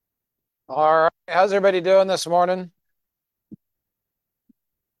All right. How's everybody doing this morning?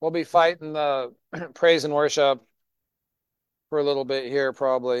 We'll be fighting the praise and worship for a little bit here,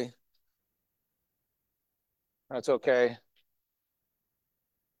 probably. That's okay.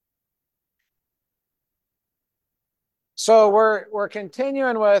 So we're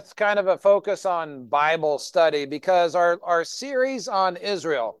continuing with kind of a focus on Bible study because our series on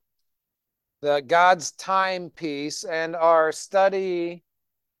Israel, the God's timepiece, and our study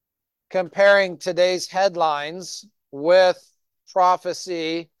comparing today's headlines with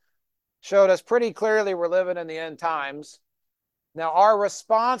prophecy showed us pretty clearly we're living in the end times. Now, our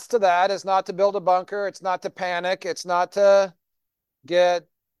response to that is not to build a bunker. It's not to panic. It's not to get,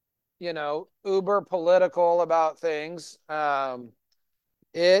 uber political about things.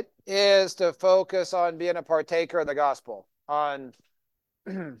 It is to focus on being a partaker of the gospel, on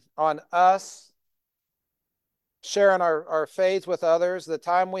on us sharing our faith with others. The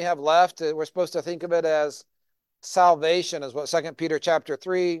time we have left, we're supposed to think of it as salvation, is what Second Peter chapter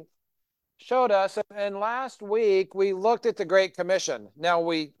 3 showed us. And last week we looked at the Great Commission. Now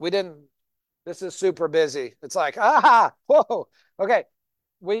we didn't. This is super busy. It's like whoa, okay.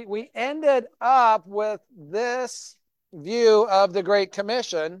 We ended up with this view of the Great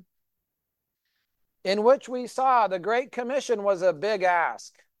Commission, in which we saw the Great Commission was a big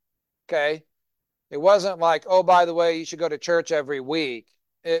ask. Okay, it wasn't like, oh, by the way, you should go to church every week.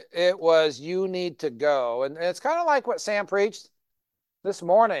 It was, you need to go, and it's kind of like what Sam preached this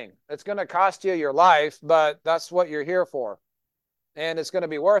morning. It's going to cost you your life, but that's what you're here for. And it's going to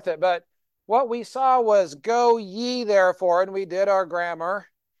be worth it. But what we saw was go ye therefore, and we did our grammar.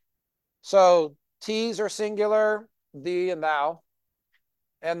 So T's are singular, thee and thou.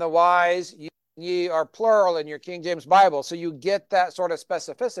 And the Y's, ye are plural in your King James Bible. So you get that sort of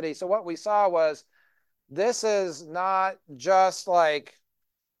specificity. So what we saw was this is not just like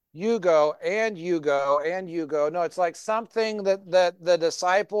you go and you go and you go. No, it's like something that the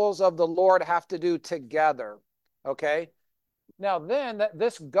disciples of the Lord have to do together. Okay. Now then,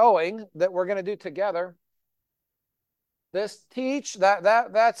 this going that we're going to do together, this teach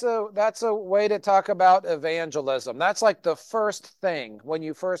that's a way to talk about evangelism. That's like the first thing when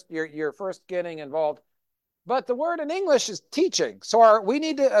you're first getting involved. But the word in English is teaching. So we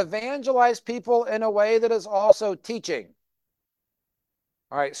need to evangelize people in a way that is also teaching.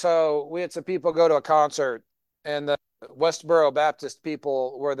 All right, so we had some people go to a concert, and the Westboro Baptist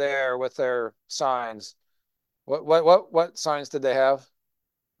people were there with their signs. What signs did they have?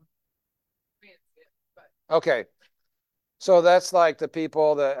 Okay, so that's like the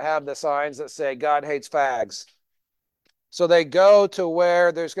people that have the signs that say God hates fags. So they go to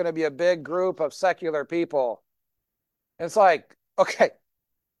where there's going to be a big group of secular people. It's like, okay,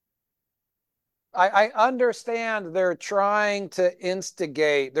 I understand they're trying to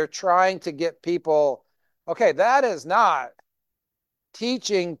instigate, they're trying to get people. Okay, that is not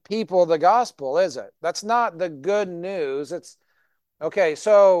teaching people the gospel, is it? That's not the good news. It's okay.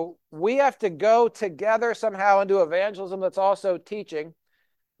 So we have to go together somehow and do evangelism that's also teaching.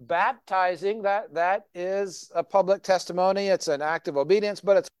 Baptizing, that is a public testimony. It's an act of obedience,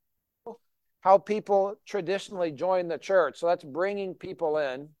 but it's how people traditionally join the church. So that's bringing people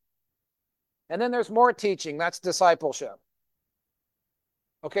in. And then there's more teaching. That's discipleship.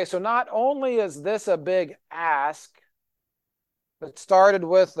 Okay, so not only is this a big ask that started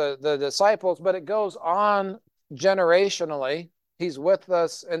with the disciples, but it goes on generationally. He's with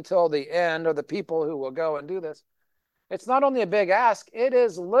us until the end, or the people who will go and do this. It's not only a big ask, it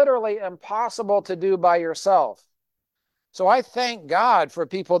is literally impossible to do by yourself. So I thank God for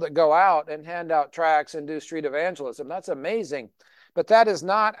people that go out and hand out tracts and do street evangelism. That's amazing. But that is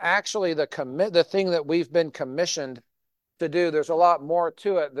not actually the thing that we've been commissioned to do. There's a lot more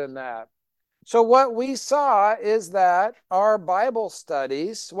to it than that. So what we saw is that our Bible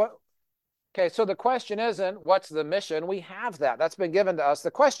studies, okay, so the question isn't what's the mission? We have that. That's been given to us.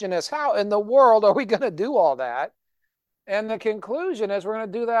 The question is, how in the world are we going to do all that? And the conclusion is we're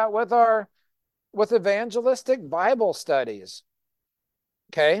going to do that with evangelistic Bible studies.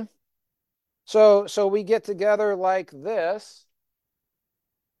 Okay? So we get together like this.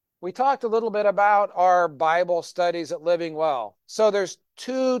 We talked a little bit about our Bible studies at Living Well. So there's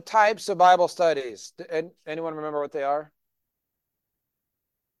two types of Bible studies. Anyone remember what they are?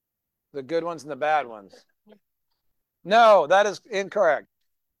 The good ones and the bad ones. No, that is incorrect.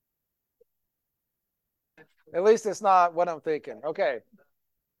 At least it's not what I'm thinking. Okay.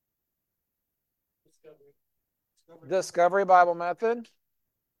 Discovery Bible Method.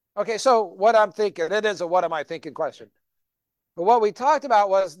 Okay, so what I'm thinking, it is a what am I thinking question. But what we talked about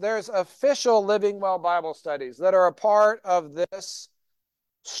was there's official Living Well Bible studies that are a part of this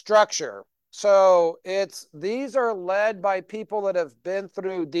Structure. So these are led by people that have been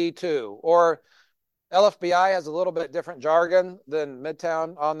through D2, or LFBI has a little bit different jargon than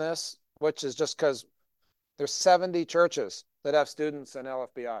Midtown on this, which is just because there's 70 churches that have students in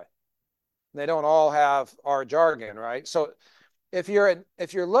LFBI. They don't all have our jargon, right? So if you're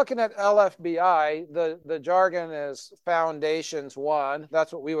looking at LFBI, the jargon is Foundations 1.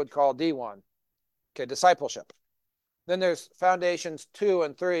 That's what we would call D1. Okay, discipleship. Then there's Foundations 2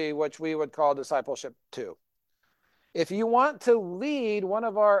 and 3, which we would call discipleship 2. If you want to lead one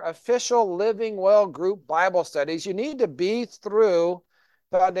of our official Living Well group Bible studies, you need to be through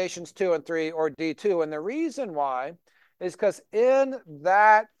Foundations 2 and 3 or D2. And the reason why is because in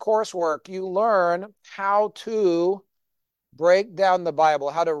that coursework, you learn how to break down the Bible,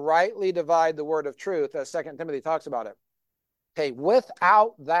 how to rightly divide the word of truth, as 2 Timothy talks about it. Okay,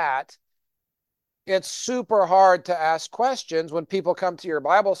 without that, it's super hard to ask questions when people come to your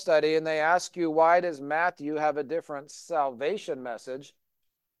Bible study and they ask you, why does Matthew have a different salvation message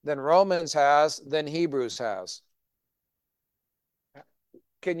than Romans has, than Hebrews has?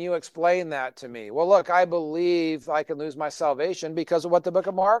 Can you explain that to me? Well, look, I believe I can lose my salvation because of what the book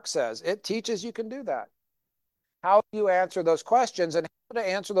of Mark says. It teaches you can do that. How do you answer those questions? And how to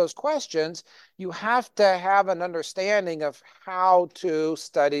answer those questions, you have to have an understanding of how to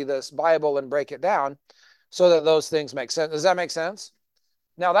study this Bible and break it down so that those things make sense. Does that make sense?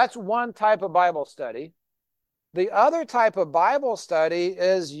 Now, that's one type of Bible study. The other type of Bible study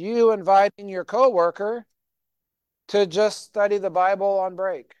is you inviting your coworker to just study the Bible on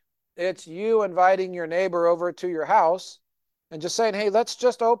break. It's you inviting your neighbor over to your house and just saying, hey, let's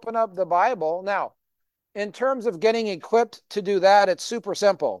just open up the Bible. Now, in terms of getting equipped to do that, it's super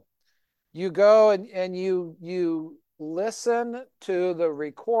simple. You go and you listen to the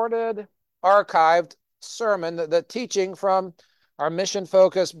recorded, archived sermon, the teaching from our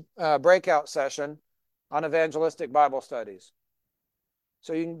mission-focused breakout session on evangelistic Bible studies.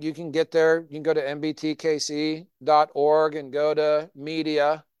 So you can get there. You can go to mbtkc.org and go to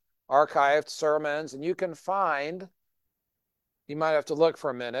media, archived sermons, and you can find, you might have to look for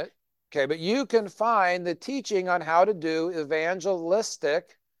a minute, okay, but you can find the teaching on how to do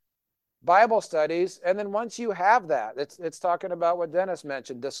evangelistic Bible studies. And then once you have that, it's talking about what Dennis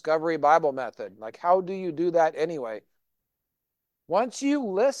mentioned, discovery Bible method. Like, how do you do that anyway? Once you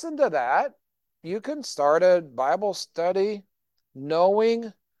listen to that, you can start a Bible study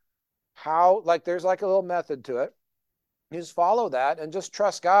knowing how, like, there's like a little method to it. You just follow that and just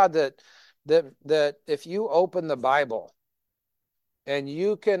trust God that if you open the Bible and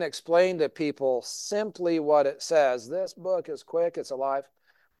you can explain to people simply what it says, this book is quick, it's alive,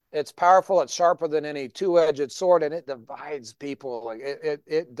 it's powerful, it's sharper than any two-edged sword, and it divides people. Like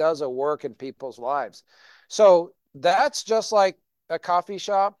it does a work in people's lives. So that's just like a coffee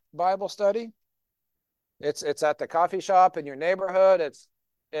shop Bible study. It's at the coffee shop in your neighborhood.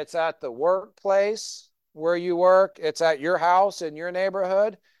 It's at the workplace where you work. It's at your house in your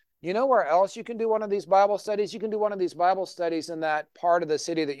neighborhood. You know where else you can do one of these Bible studies? You can do one of these Bible studies in that part of the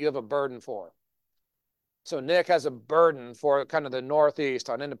city that you have a burden for. So Nick has a burden for kind of the Northeast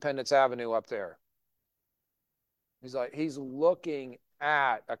on Independence Avenue up there. He's looking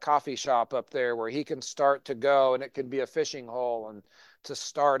at a coffee shop up there where he can start to go, and it could be a fishing hole, and to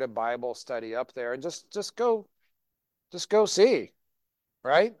start a Bible study up there, and just go see,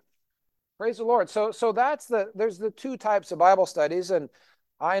 right? Praise the Lord. So there's the two types of Bible studies. And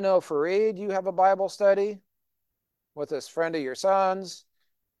I know, Fareed, you have a Bible study with this friend of your son's.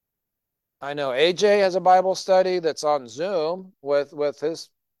 I know AJ has a Bible study that's on Zoom with his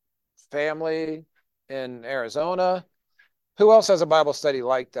family in Arizona. Who else has a Bible study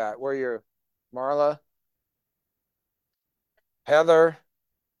like that? Where you're, Marla, Heather,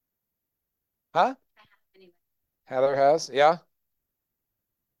 huh? Heather has, yeah.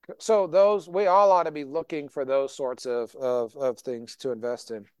 So those, we all ought to be looking for those sorts of things to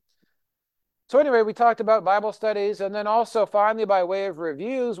invest in. So anyway, we talked about Bible studies, and then also finally, by way of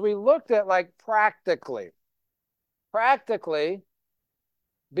reviews, we looked at, like, practically,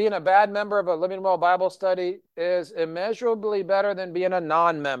 being a bad member of a Living Well Bible study is immeasurably better than being a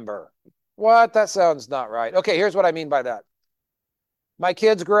non-member. What? That sounds not right. Okay, here's what I mean by that. My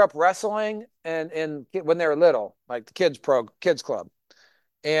kids grew up wrestling and when they were little, like the kids club.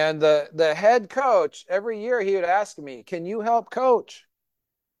 And the head coach, every year he would ask me, can you help coach?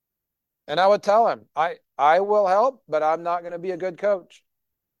 And I would tell him, I will help, but I'm not going to be a good coach.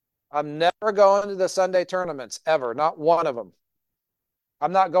 I'm never going to the Sunday tournaments, ever. Not one of them.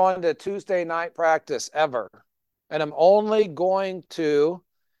 I'm not going to Tuesday night practice, ever. And I'm only going to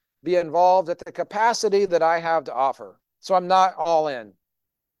be involved at the capacity that I have to offer. So I'm not all in.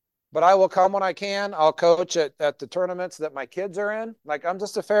 but I will come when I can. I'll coach at the tournaments that my kids are in. Like, I'm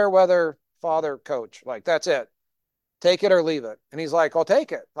just a fair weather father coach. Like, that's it. Take it or leave it. And he's like, I'll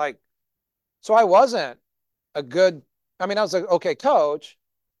take it. Like, so I wasn't a good, I mean, I was an okay coach,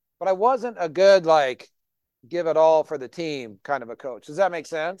 but I wasn't a good, like, give it all for the team kind of a coach. Does that make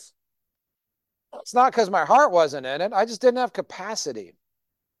sense? It's not because my heart wasn't in it. I just didn't have capacity.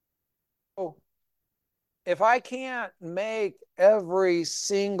 So if I can't make every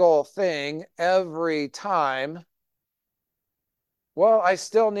single thing every time, well, I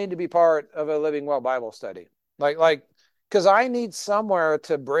still need to be part of a Living Well Bible study. Because I need somewhere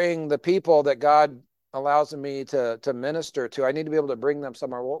to bring the people that God allows me to minister to. I need to be able to bring them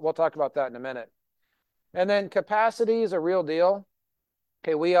somewhere. We'll talk about that in a minute. And then capacity is a real deal.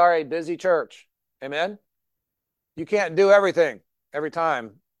 Okay, we are a busy church. Amen. You can't do everything every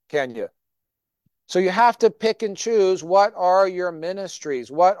time, can you? So you have to pick and choose what are your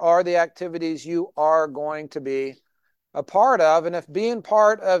ministries? What are the activities you are going to be a part of? And if being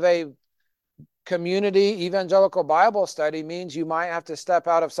part of a community evangelical Bible study means you might have to step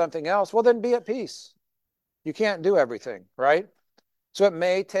out of something else, well, then be at peace. You can't do everything, right? So it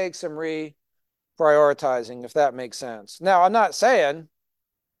may take some reprioritizing, if that makes sense. Now, I'm not saying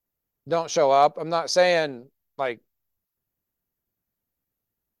don't show up. I'm not saying like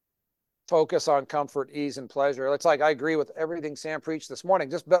focus on comfort, ease, and pleasure. It's like I agree with everything Sam preached this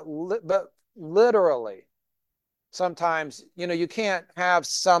morning. But literally, sometimes you can't have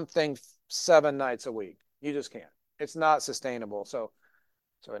something 7 nights a week. You just can't. It's not sustainable. So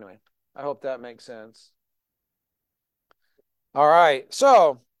anyway, I hope that makes sense. All right,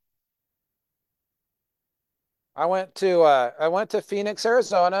 so I went to Phoenix,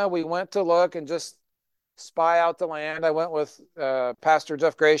 Arizona. We went to look and just spy out the land. I went with Pastor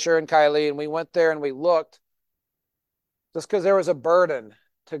Jeff Gracier and Kylie, and we went there and we looked just because there was a burden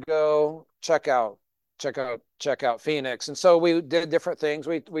to go check out Phoenix. And so we did different things.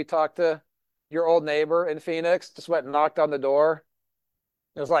 We talked to your old neighbor in Phoenix, just went and knocked on the door.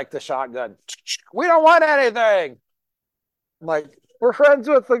 It was like the shotgun. We don't want anything. I'm like, we're friends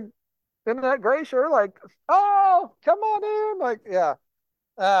with the internet Gracier. Like, oh, come on in. Like, yeah.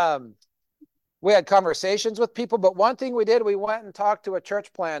 Um, we had conversations with people, but one thing we did, we went and talked to a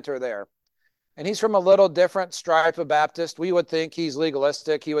church planter there. And he's from a little different stripe of Baptist. We would think he's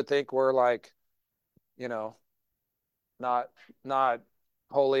legalistic. He would think we're like, you know, not not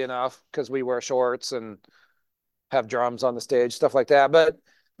holy enough because we wear shorts and have drums on the stage, stuff like that. But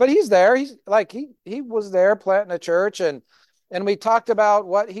he's there. He's like he was there planting a church, and we talked about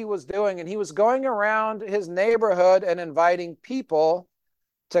what he was doing, and he was going around his neighborhood and inviting people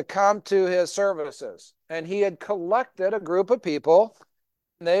to come to his services. And he had collected a group of people.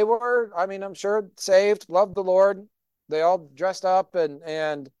 They were, I mean, I'm sure saved, loved the Lord. They all dressed up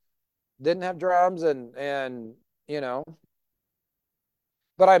and didn't have drums and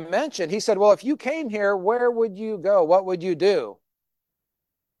But I mentioned, he said, well, if you came here, where would you go? What would you do?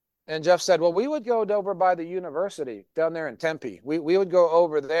 And Jeff said, well, we would go over by the university down there in Tempe. We would go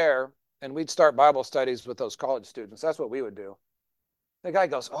over there and we'd start Bible studies with those college students. That's what we would do. The guy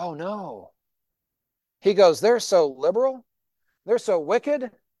goes, oh no. He goes, they're so liberal. They're so wicked.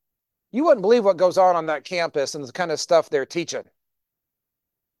 You wouldn't believe what goes on that campus and the kind of stuff they're teaching.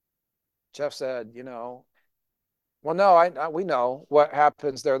 Jeff said, well, no, we know what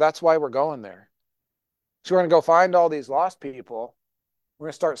happens there. That's why we're going there. So we're going to go find all these lost people. We're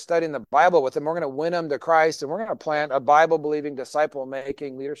going to start studying the Bible with them. We're going to win them to Christ, and we're going to plant a Bible-believing,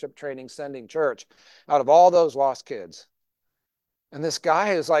 disciple-making, leadership training, sending church out of all those lost kids. And this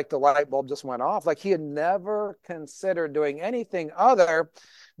guy is like the light bulb just went off. Like he had never considered doing anything other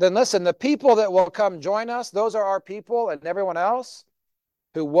than, listen, the people that will come join us, those are our people, and everyone else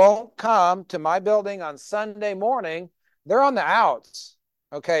who won't come to my building on Sunday morning, they're on the outs.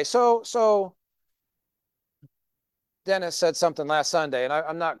 Okay, so Dennis said something last Sunday, and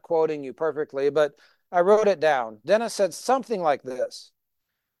I'm not quoting you perfectly, but I wrote it down. Dennis said something like this.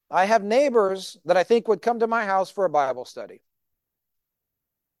 I have neighbors that I think would come to my house for a Bible study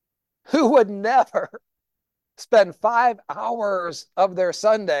who would never spend 5 hours of their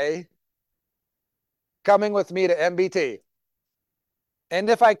Sunday coming with me to MBT. And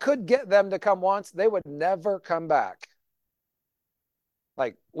if I could get them to come once, they would never come back.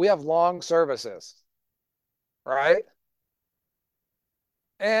 Like, we have long services, right?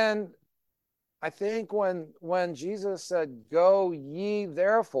 And I think when Jesus said, go ye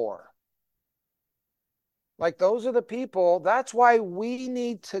therefore, like those are the people, that's why we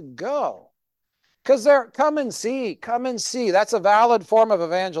need to go. Because they're come and see. That's a valid form of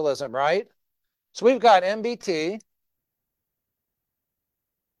evangelism, right? So we've got MBT.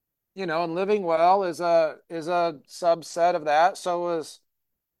 and living well is a subset of that. So is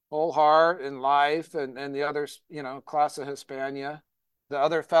Whole Heart and Life and the others, Class of Hispania, the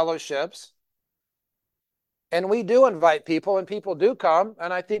other fellowships. And we do invite people and people do come,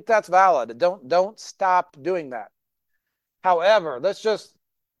 and I think that's valid. Don't stop doing that. However, let's just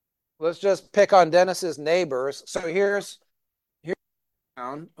pick on Dennis's neighbors. So here's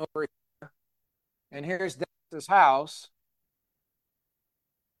town over here, and here's Dennis's house.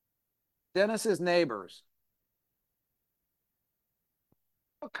 Dennis's neighbors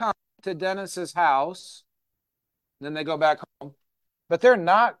come to Dennis's house, then they go back home, but they're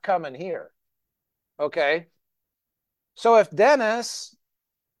not coming here. Okay. So if Dennis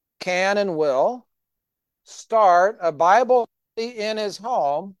can and will start a Bible study in his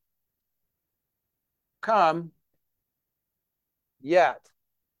home, come yet,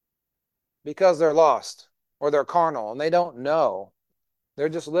 because they're lost or they're carnal and they don't know. They're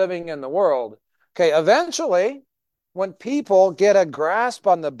just living in the world. Okay, eventually, when people get a grasp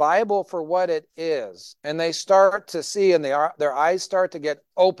on the Bible for what it is, and they start to see and their eyes start to get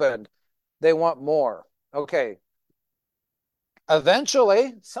opened, they want more. Okay.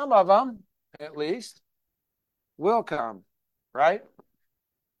 Eventually, some of them, at least, will come, right?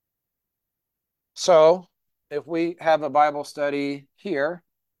 So if we have a Bible study here,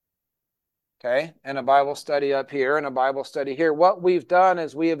 okay, and a Bible study up here and a Bible study here, what we've done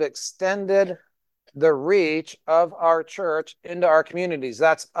is we have extended the reach of our church into our communities.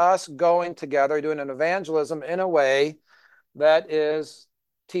 That's us going together, doing an evangelism in a way that is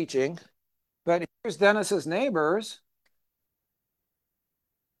teaching. But here's Dennis's neighbors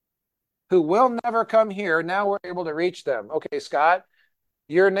who will never come here. Now we're able to reach them. Okay, Scott,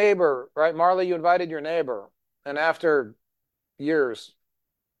 your neighbor, right? Marley, you invited your neighbor. And after years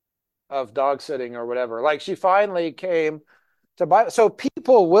of dog sitting or whatever, like she finally came to buy. So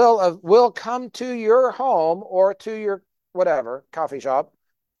people will come to your home or to your whatever coffee shop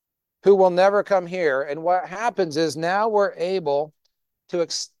who will never come here. And what happens is now we're able to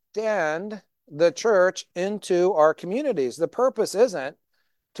extend the church into our communities. The purpose isn't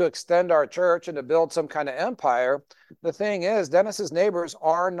to extend our church and to build some kind of empire. The thing is, Dennis's neighbors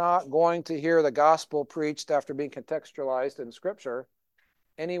are not going to hear the gospel preached after being contextualized in scripture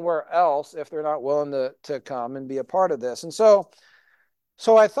anywhere else if they're not willing to come and be a part of this. And so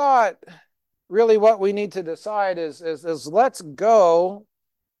I thought really what we need to decide is let's go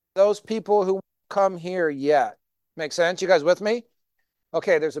those people who come here yet. Make sense? You guys with me?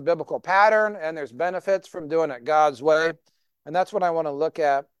 Okay, there's a biblical pattern and there's benefits from doing it God's way. And that's what I want to look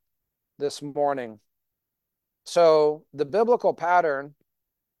at this morning. So the biblical pattern,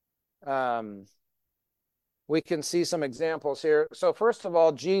 we can see some examples here. So first of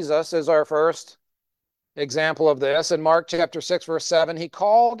all, Jesus is our first example of this. In Mark chapter 6, verse 7, he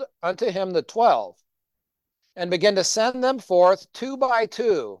called unto him the 12 and began to send them forth two by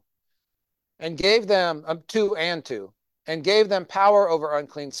two and gave them two and two and gave them power over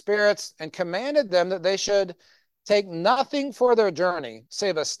unclean spirits and commanded them that they should take nothing for their journey,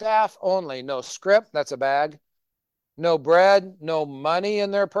 save a staff only, no scrip, that's a bag, no bread, no money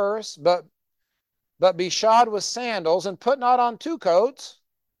in their purse, but be shod with sandals, and put not on two coats.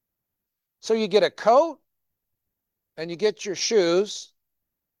 So you get a coat and you get your shoes.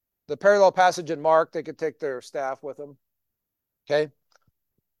 The parallel passage in Mark, they could take their staff with them. Okay.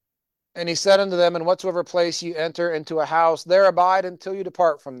 And he said unto them, in whatsoever place you enter into a house, there abide until you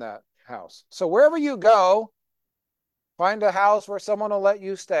depart from that house. So wherever you go, find a house where someone will let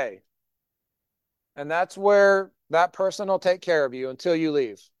you stay. And that's where that person will take care of you until you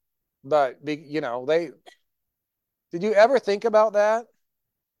leave. But, did you ever think about that?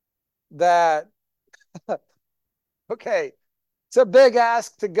 That, okay, it's a big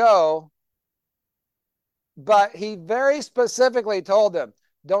ask to go, but he very specifically told them,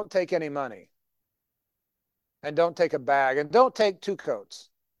 don't take any money and don't take a bag and don't take two coats.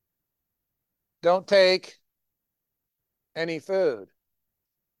 Don't take any food.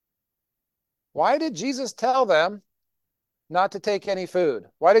 Why did Jesus tell them not to take any food?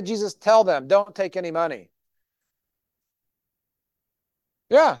 Why did Jesus tell them don't take any money?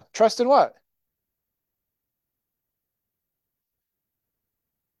 Yeah, trust in what?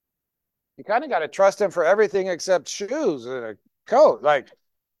 You kind of got to trust him for everything except shoes and a coat.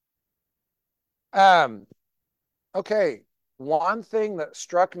 Okay. One thing that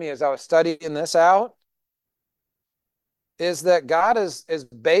struck me as I was studying this out is that God is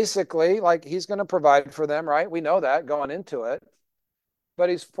basically like he's going to provide for them, right? We know that going into it. But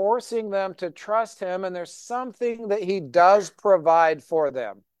he's forcing them to trust him, and there's something that he does provide for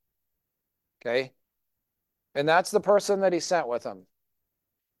them. Okay? And that's the person that he sent with them.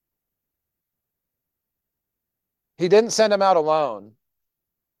 He didn't send him out alone.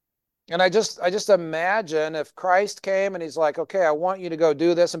 And I just imagine if Christ came and he's like, okay, I want you to go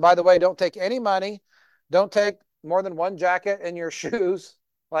do this. And by the way, don't take any money. Don't take more than one jacket and your shoes,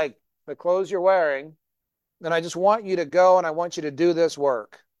 like the clothes you're wearing. And I just want you to go and I want you to do this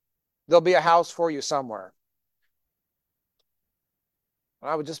work. There'll be a house for you somewhere.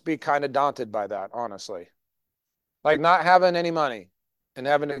 I would just be kind of daunted by that, honestly. Like not having any money and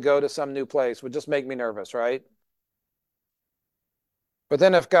having to go to some new place would just make me nervous, right? But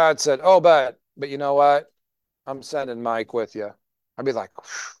then if God said, "Oh, but you know what? I'm sending Mike with you." I'd be like,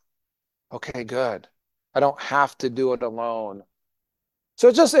 "Okay, good. I don't have to do it alone." So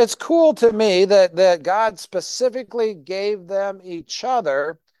it's cool to me that God specifically gave them each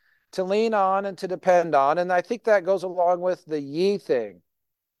other to lean on and to depend on, and I think that goes along with the ye thing.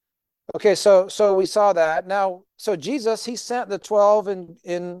 Okay, so we saw that. Now, so Jesus, he sent the 12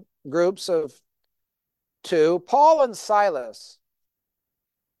 in groups of two, Paul and Silas.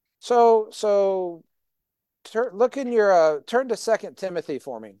 So look in your turn to Second Timothy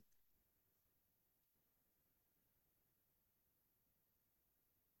for me.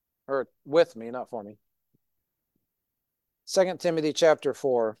 Or with me, not for me. Second Timothy chapter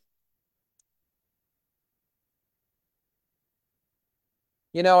 4.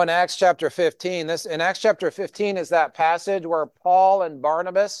 You know, in Acts chapter 15, in Acts chapter 15 is that passage where Paul and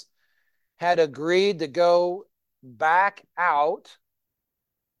Barnabas had agreed to go back out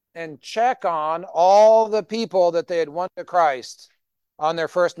and check on all the people that they had won to Christ on their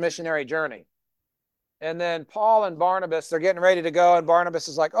first missionary journey. And then Paul and Barnabas, they're getting ready to go. And Barnabas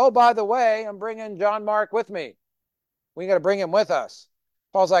is like, oh, by the way, I'm bringing John Mark with me. We got to bring him with us.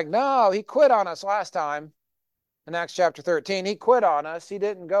 Paul's like, no, he quit on us last time. In Acts chapter 13, he quit on us. He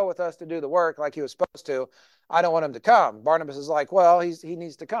didn't go with us to do the work like he was supposed to. I don't want him to come. Barnabas is like, well, he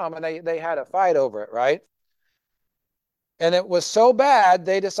needs to come. And they had a fight over it, right? And it was so bad,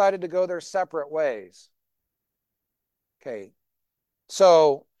 they decided to go their separate ways. Okay.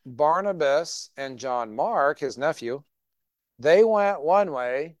 So Barnabas and John Mark, his nephew, they went one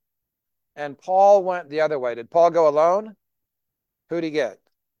way and Paul went the other way. Did Paul go alone? Who'd he get?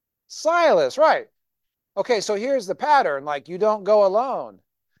 Silas, right. Okay, so here's the pattern. Like, you don't go alone.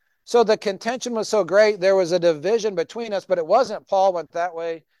 So the contention was so great, there was a division between us, but it wasn't Paul went that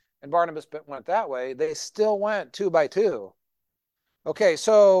way and Barnabas went that way. They still went two by two. Okay,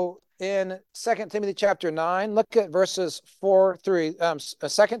 so in 2 Timothy chapter 9, look at verses 4 through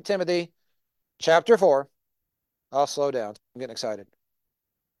 2 Timothy chapter 4. I'll slow down. I'm getting excited.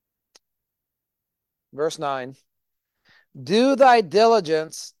 Verse 9. Do thy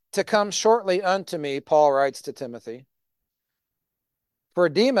diligence to come shortly unto me, Paul writes to Timothy. For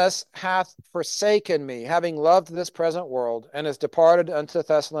Demas hath forsaken me, having loved this present world, and is departed unto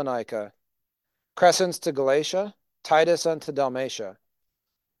Thessalonica. Crescens to Galatia, Titus unto Dalmatia.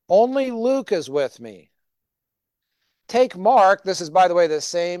 Only Luke is with me. Take Mark. This is, by the way, the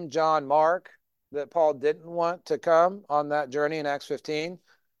same John Mark that Paul didn't want to come on that journey in Acts 15.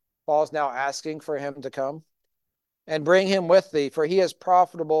 Paul's now asking for him to come. And bring him with thee, for he is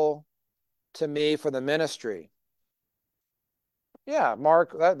profitable to me for the ministry. Yeah,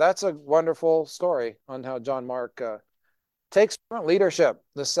 Mark, that's a wonderful story on how John Mark takes leadership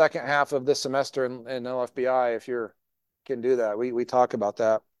the second half of this semester in LFBI, if you can do that. We talk about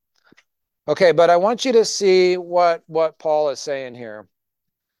that. Okay, but I want you to see what Paul is saying here.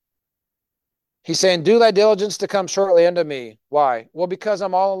 He's saying, do thy diligence to come shortly unto me. Why? Well, because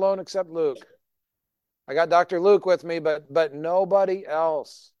I'm all alone except Luke. I got Dr. Luke with me, but nobody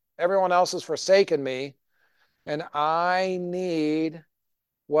else. Everyone else has forsaken me, and I need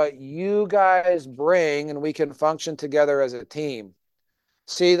what you guys bring, and we can function together as a team.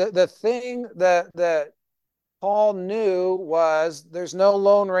 See, the thing that Paul knew was there's no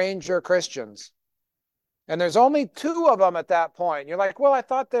Lone Ranger Christians. And there's only two of them at that point. You're like, well, I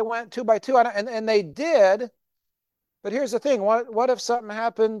thought they went two by two, and they did. But here's the thing. What if something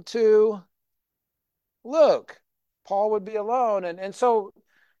happened to Luke? Paul would be alone. And so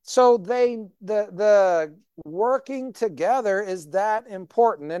the working together is that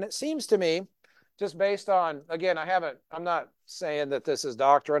important. And it seems to me, just based on, again, I'm not saying that this is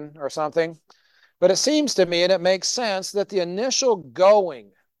doctrine or something, but it seems to me, and it makes sense, that the initial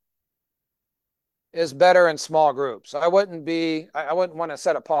going is better in small groups. I wouldn't want to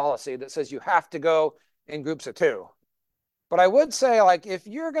set a policy that says you have to go in groups of two. But I would say, like, if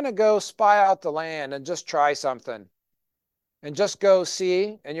you're going to go spy out the land and just try something and just go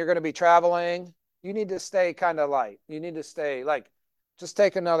see, and you're going to be traveling, you need to stay kind of light. You need to stay, like, just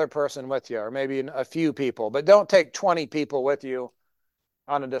take another person with you, or maybe a few people, but don't take 20 people with you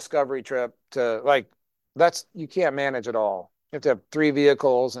on a discovery trip to, like, You can't manage it all. You have to have 3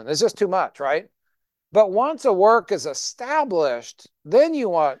 vehicles, and it's just too much, right? But once a work is established, then you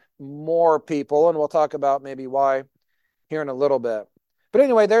want more people, and we'll talk about maybe why here in a little bit. But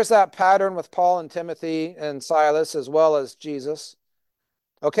anyway, there's that pattern with Paul and Timothy and Silas, as well as Jesus.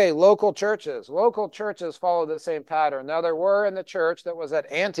 Okay, local churches. Local churches follow the same pattern. Now, there were in the church that was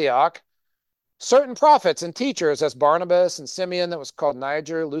at Antioch certain prophets and teachers, as Barnabas and Simeon, that was called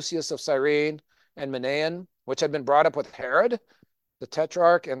Niger, Lucius of Cyrene, and Manaen, which had been brought up with Herod, the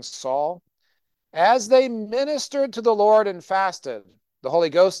tetrarch, and Saul. As they ministered to the Lord and fasted, the Holy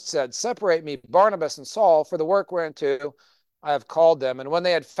Ghost said, Separate me, Barnabas and Saul, for the work whereunto I have called them. And when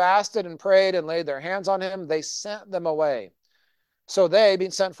they had fasted and prayed and laid their hands on him, they sent them away. So they,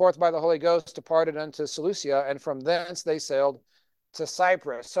 being sent forth by the Holy Ghost, departed unto Seleucia, and from thence they sailed to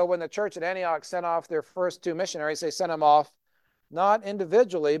Cyprus. So when the church at Antioch sent off their first 2 missionaries, they sent them off not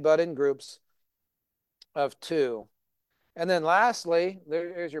individually, but in groups of 2. And then lastly,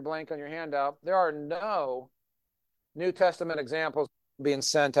 there's your blank on your handout. There are no New Testament examples being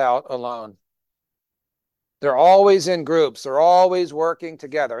sent out alone. They're always in groups. They're always working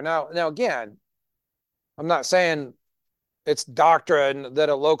together. Now again, I'm not saying it's doctrine that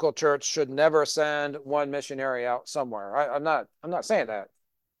a local church should never send one missionary out somewhere. I'm not saying that.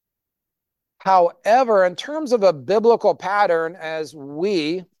 However, in terms of a biblical pattern, as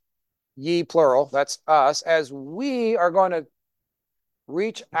we, ye plural, that's us, as we are going to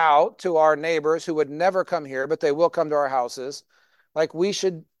reach out to our neighbors who would never come here, but they will come to our houses, like we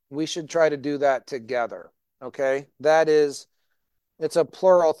should try to do that together. Okay, it's a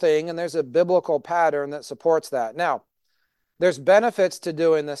plural thing, and there's a biblical pattern that supports that. Now, there's benefits to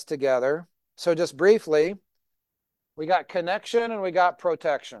doing this together. So just briefly, we got connection and we got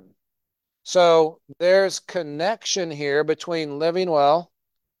protection. So there's connection here between living well.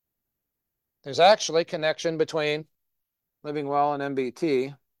 There's actually connection between living well and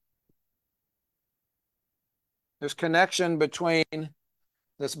MBT. There's connection between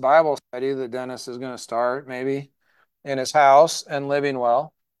this Bible study that Dennis is going to start maybe in his house and living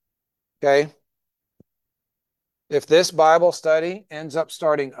well. Okay. If this Bible study ends up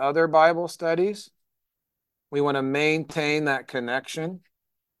starting other Bible studies, we want to maintain that connection.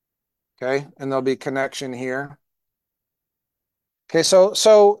 Okay. And there'll be connection here. Okay.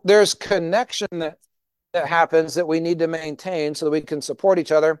 So there's connection that happens that we need to maintain so that we can support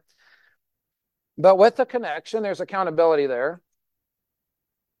each other. But with the connection, there's accountability there.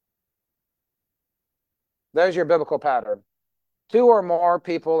 There's your biblical pattern. 2 or more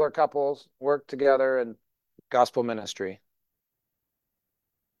people or couples work together in gospel ministry.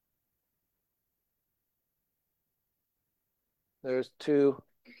 There's 2.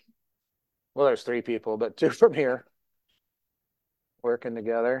 Well, there's 3 people, but 2 from here working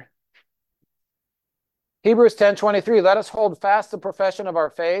together. Hebrews 10:23, let us hold fast the profession of our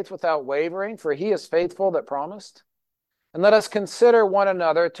faith without wavering, for he is faithful that promised. And let us consider one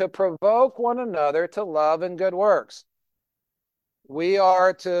another to provoke one another to love and good works. We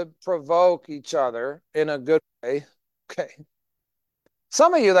are to provoke each other in a good way. Okay.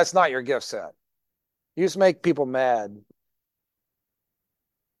 Some of you, that's not your gift set. You just make people mad.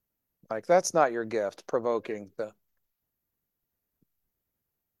 Like, that's not your gift, provoking the.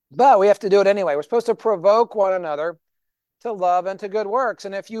 But we have to do it anyway. We're supposed to provoke one another to love and to good works.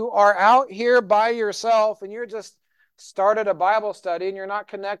 And if you are out here by yourself and you're just started a Bible study and you're not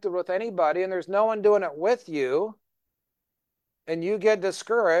connected with anybody and there's no one doing it with you and you get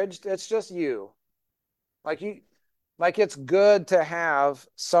discouraged, it's just you. Like it's good to have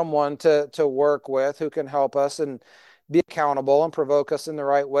someone to work with who can help us and be accountable and provoke us in the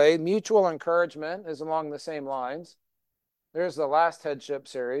right way. Mutual encouragement is along the same lines. There's the last headship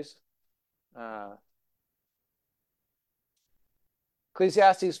series.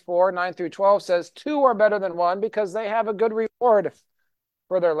 Ecclesiastes 4:9-12 says, 2 are better than 1 because they have a good reward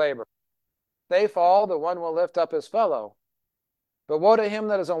for their labor. If they fall, the one will lift up his fellow. But woe to him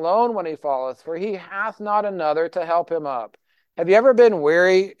that is alone when he falleth, for he hath not another to help him up. Have you ever been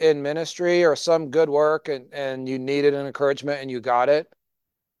weary in ministry or some good work and you needed an encouragement and you got it?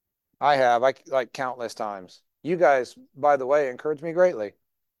 I have, like countless times. You guys, by the way, encourage me greatly.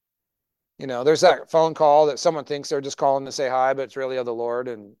 There's that phone call that someone thinks they're just calling to say hi, but it's really of the Lord,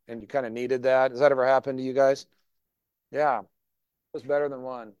 and you kind of needed that. Has that ever happened to you guys? Yeah, it was better than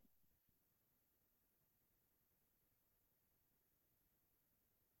 1.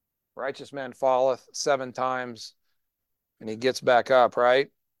 Righteous man falleth 7 times, and he gets back up, right?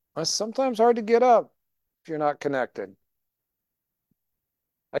 It's sometimes hard to get up if you're not connected.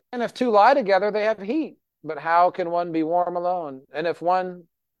 Again, if 2 lie together, they have heat. But how can one be warm alone? And if one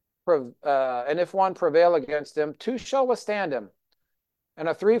And if one prevail against him, two shall withstand him. And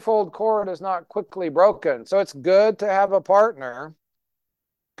a threefold cord is not quickly broken. So it's good to have a partner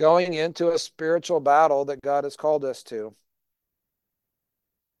going into a spiritual battle that God has called us to.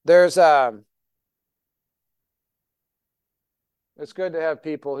 There's it's good to have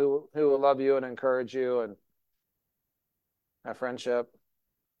people who will love you and encourage you and have friendship.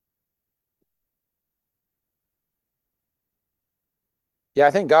 Yeah,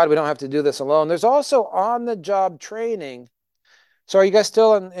 I thank God we don't have to do this alone. There's also on-the-job training. So are you guys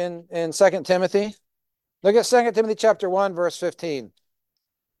still in 2 Timothy? Look at 2 Timothy chapter 1, verse 15.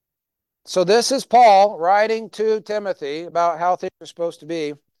 So this is Paul writing to Timothy about how things are supposed to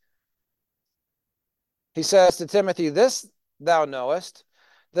be. He says to Timothy, "This thou knowest,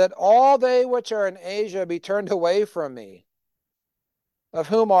 that all they which are in Asia be turned away from me, of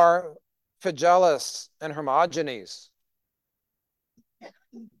whom are Phygellus and Hermogenes."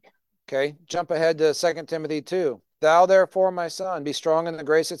 Okay, jump ahead to 2 Timothy 2. "Thou therefore, my son, be strong in the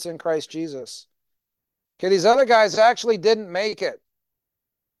grace that's in Christ Jesus." Okay, these other guys actually didn't make it.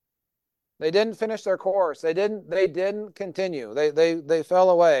 They didn't finish their course. They didn't continue. They fell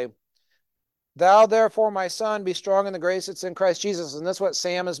away. "Thou therefore, my son, be strong in the grace that's in Christ Jesus." And this is what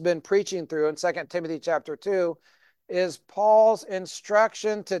Sam has been preaching through in 2 Timothy chapter 2, is Paul's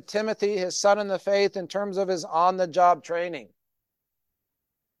instruction to Timothy, his son in the faith, in terms of his on-the-job training.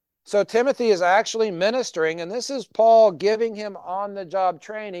 So Timothy is actually ministering, and this is Paul giving him on-the-job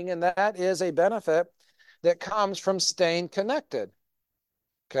training, and that is a benefit that comes from staying connected.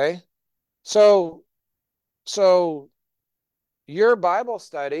 Okay? So your Bible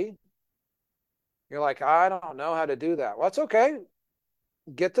study, you're like, "I don't know how to do that." Well, that's okay.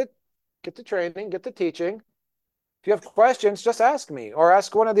 Get the training, get the teaching. If you have questions, just ask me or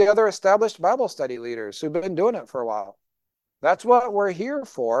ask one of the other established Bible study leaders who've been doing it for a while. That's what we're here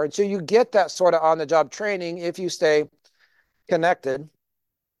for. And so you get that sort of on-the-job training if you stay connected.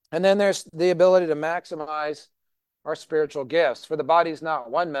 And then there's the ability to maximize our spiritual gifts. For the body is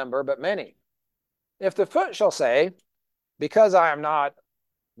not one member, but many. If the foot shall say, "Because I am not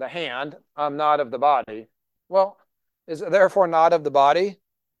the hand, I'm not of the body," well, is it therefore not of the body?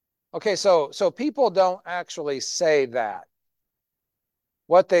 Okay, so people don't actually say that.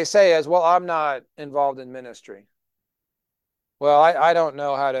 What they say is, "Well, I'm not involved in ministry. Well, I don't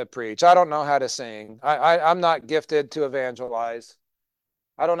know how to preach. I don't know how to sing. I'm not gifted to evangelize.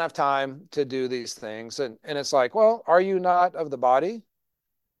 I don't have time to do these things." And it's like, well, are you not of the body?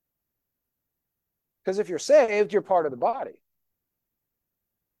 Because if you're saved, you're part of the body.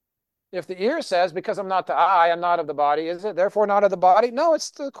 If the ear says, "Because I'm not the eye, I'm not of the body," is it therefore not of the body? No,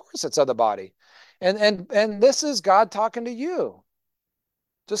 of course it's of the body. And this is God talking to you.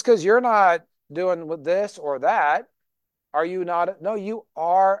 Just because you're not doing with this or that, are you not? No, you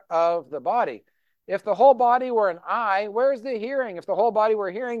are of the body. If the whole body were an eye, where's the hearing? If the whole body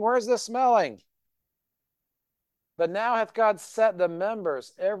were hearing, where's the smelling? But now hath God set the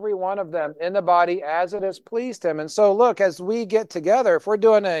members, every one of them, in the body as it has pleased him. And so look, as we get together, if we're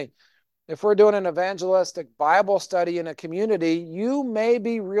doing an evangelistic Bible study in a community, you may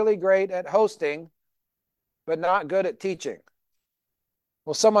be really great at hosting, but not good at teaching.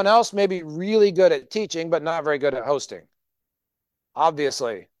 Well, someone else may be really good at teaching, but not very good at hosting.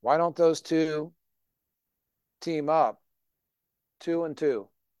 Obviously, why don't those two team up, 2 and 2,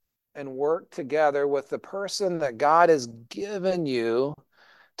 and work together with the person that God has given you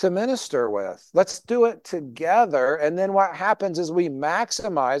to minister with? Let's do it together. And then what happens is we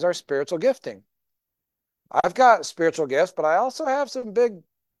maximize our spiritual gifting. I've got spiritual gifts, but I also have some big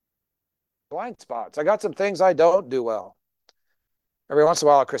blind spots. I got some things I don't do well. Every once in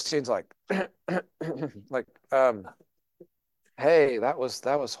a while, Christine's like, like, "Hey, that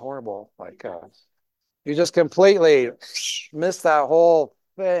was horrible. Like, you just completely missed that whole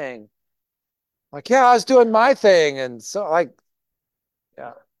thing." Like, "Yeah, I was doing my thing." And so, like,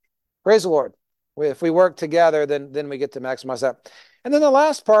 yeah, praise the Lord. If we work together, then we get to maximize that. And then the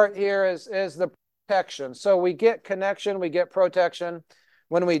last part here is the protection. So we get connection, we get protection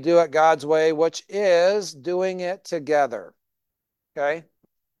when we do it God's way, which is doing it together. Okay?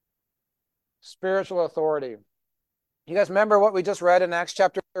 Spiritual authority. You guys remember what we just read in Acts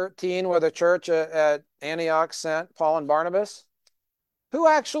chapter 13, where the church at Antioch sent Paul and Barnabas? Who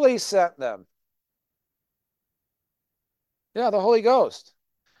actually sent them? Yeah, the Holy Ghost.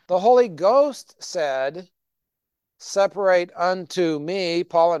 The Holy Ghost said, "Separate unto me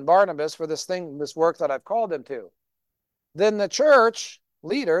Paul and Barnabas for this work that I've called them to." Then the church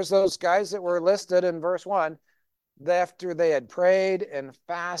leaders, those guys that were listed in verse 1, after they had prayed and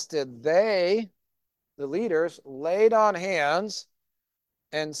fasted, the leaders, laid on hands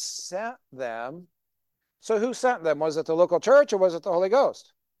and sent them. So who sent them? Was it the local church or was it the Holy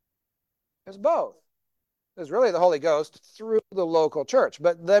Ghost? It's both. It's really the Holy Ghost through the local church.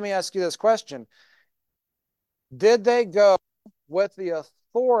 But let me ask you this question. Did they go with the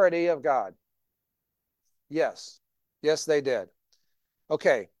authority of God? Yes. Yes, they did.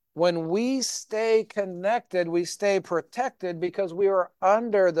 Okay. When we stay connected, we stay protected because we are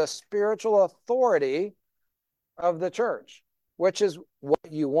under the spiritual authority of the church, which is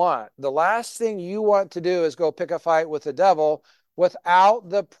what you want. The last thing you want to do is go pick a fight with the devil without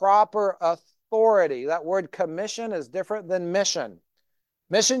the proper authority. That word commission is different than mission.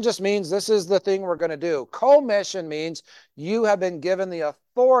 Mission just means this is the thing we're going to do. Commission means you have been given the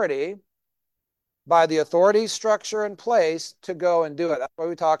authority by the authority structure in place to go and do it. That's why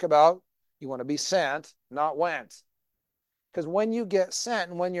we talk about you want to be sent, not went. Because when you get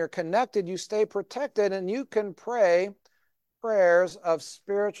sent and when you're connected, you stay protected and you can pray prayers of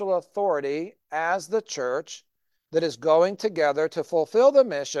spiritual authority as the church that is going together to fulfill the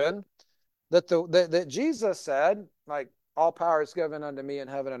mission that Jesus said, like, all power is given unto me in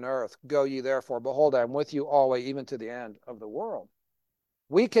heaven and earth. Go ye therefore. Behold, I am with you always, even to the end of the world.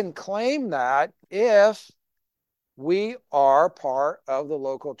 We can claim that if we are part of the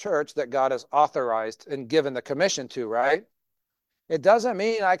local church that God has authorized and given the commission to, right? It doesn't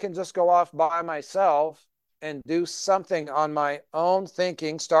mean I can just go off by myself and do something on my own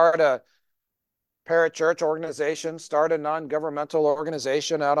thinking, start a parachurch organization, start a non-governmental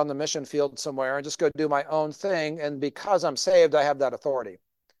organization out on the mission field somewhere and just go do my own thing. And because I'm saved, I have that authority.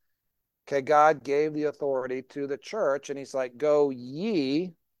 Okay, God gave the authority to the church and he's like, go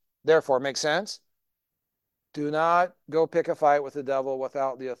ye, therefore, make sense? Do not go pick a fight with the devil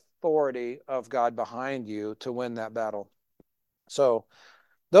without the authority of God behind you to win that battle. So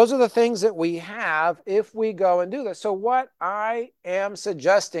those are the things that we have if we go and do this. So what I am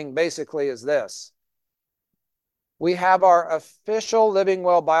suggesting basically is this. We have our official Living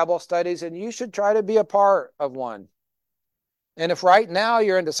Well Bible studies, and you should try to be a part of one. And if right now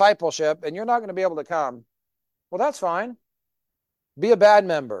you're in discipleship and you're not going to be able to come, well, that's fine. Be a bad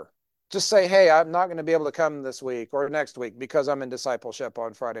member. Just say, hey, I'm not going to be able to come this week or next week because I'm in discipleship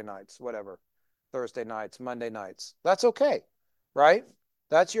on Friday nights, whatever, Thursday nights, Monday nights. That's okay, right?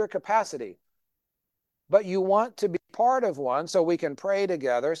 That's your capacity. But you want to be part of one so we can pray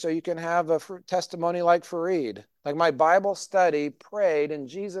together, so you can have a testimony like Fareed. Like my Bible study prayed in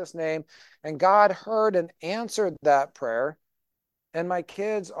Jesus' name, and God heard and answered that prayer. And my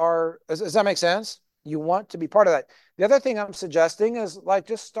kids are, does that make sense? You want to be part of that. The other thing I'm suggesting is like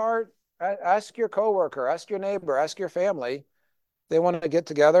just start, ask your coworker, ask your neighbor, ask your family. They want to get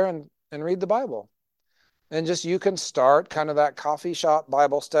together and read the Bible. And just you can start kind of that coffee shop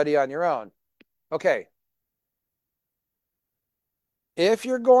Bible study on your own. Okay. If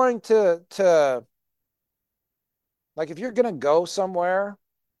you're going to like if you're going to go somewhere,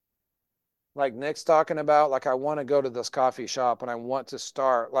 like Nick's talking about, like I want to go to this coffee shop and I want to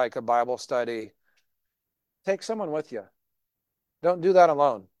start like a Bible study, take someone with you. Don't do that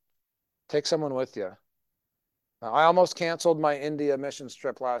alone. Take someone with you. I almost canceled my India missions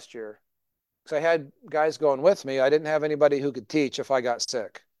trip last year because I had guys going with me. I didn't have anybody who could teach if I got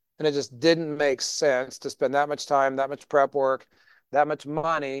sick. And it just didn't make sense to spend that much time, that much prep work, that much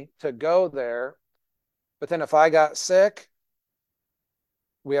money to go there. But then if I got sick,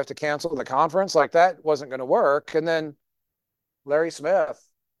 we have to cancel the conference. Like that wasn't going to work. And then Larry Smith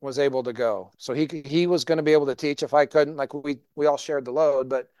was able to go. So he was going to be able to teach if I couldn't. Like we all shared the load,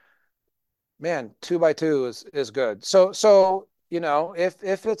 but man, 2x2 is good. So you know, if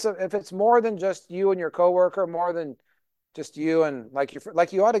it's more than just you and your coworker, more than just you and like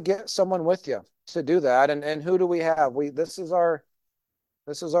you ought to get someone with you to do that. And who do we have? This is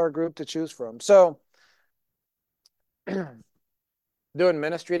our group to choose from. So doing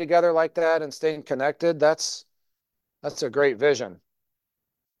ministry together like that and staying connected, that's a great vision.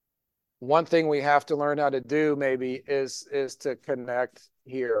 One thing we have to learn how to do maybe is to connect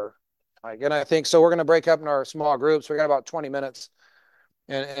here. Like, and I think so we're going to break up in our small groups. We got about 20 minutes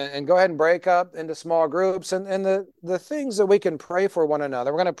and go ahead and break up into small groups and the things that we can pray for one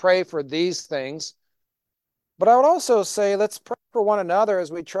another. We're going to pray for these things. But I would also say let's pray for one another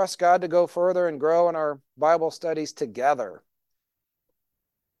as we trust God to go further and grow in our Bible studies together.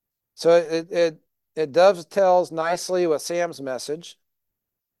 So it dovetails nicely with Sam's message.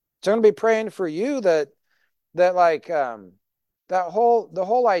 So I'm going to be praying for you that like the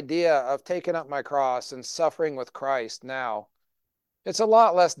whole idea of taking up my cross and suffering with Christ now, it's a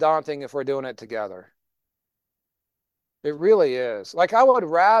lot less daunting if we're doing it together. It really is. Like I would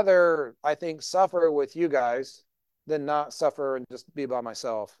rather, I think, suffer with you guys than not suffer and just be by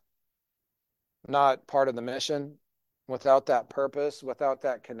myself. Not part of the mission, without that purpose, without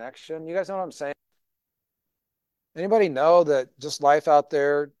that connection. You guys know what I'm saying? Anybody know that just life out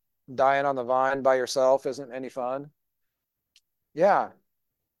there dying on the vine by yourself isn't any fun? Yeah.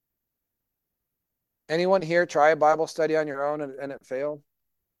 Anyone here try a Bible study on your own and it failed?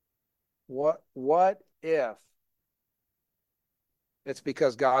 What if it's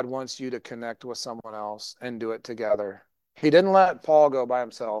because God wants you to connect with someone else and do it together? He didn't let Paul go by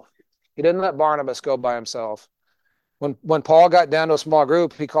himself. He didn't let Barnabas go by himself. When Paul got down to a small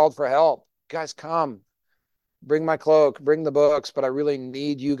group, he called for help. Guys, come. Bring my cloak, bring the books, but I really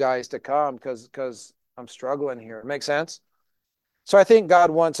need you guys to come because I'm struggling here. Make sense? So I think God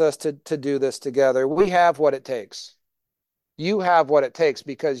wants us to do this together. We have what it takes. You have what it takes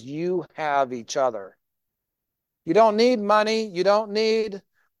because you have each other. You don't need money. You don't need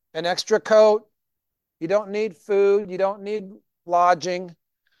an extra coat. You don't need food. You don't need lodging.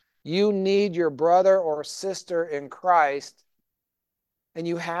 You need your brother or sister in Christ, and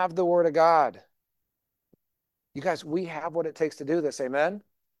you have the Word of God. You guys, we have what it takes to do this. Amen?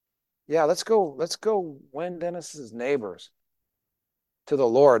 Yeah, let's go win Dennis's neighbors to the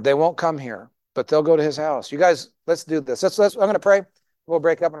Lord. They won't come here, but they'll go to his house. You guys, let's do this. I'm going to pray. We'll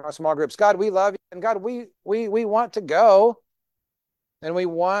break up in our small groups. God, we love you. And God, we want to go, and we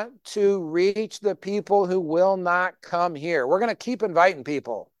want to reach the people who will not come here. We're going to keep inviting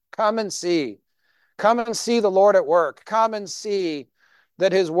people. Come and see. Come and see the Lord at work. Come and see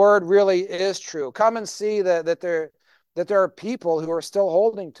that his word really is true. Come and see that there are people who are still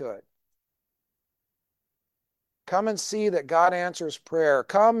holding to it. Come and see that God answers prayer.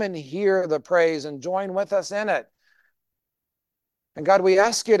 Come and hear the praise and join with us in it. And God, we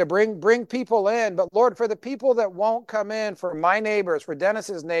ask you to bring people in. But Lord, for the people that won't come in, for my neighbors, for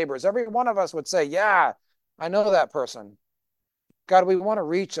Dennis's neighbors, every one of us would say, yeah, I know that person. God, we want to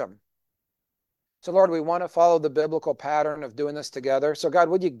reach them. So Lord, we want to follow the biblical pattern of doing this together. So God,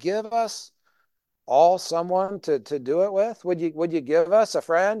 would you give us all someone to do it with? Would you give us a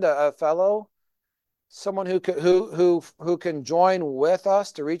friend, a fellow, someone who can join with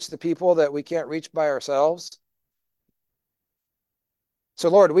us to reach the people that we can't reach by ourselves? So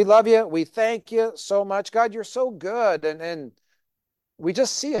Lord, we love you. We thank you so much. God, you're so good. And we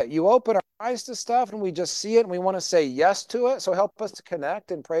just see it. You open our eyes to stuff and we just see it and we want to say yes to it. So help us to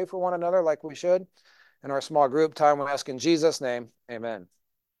connect and pray for one another like we should in our small group time. We ask in Jesus' name, amen.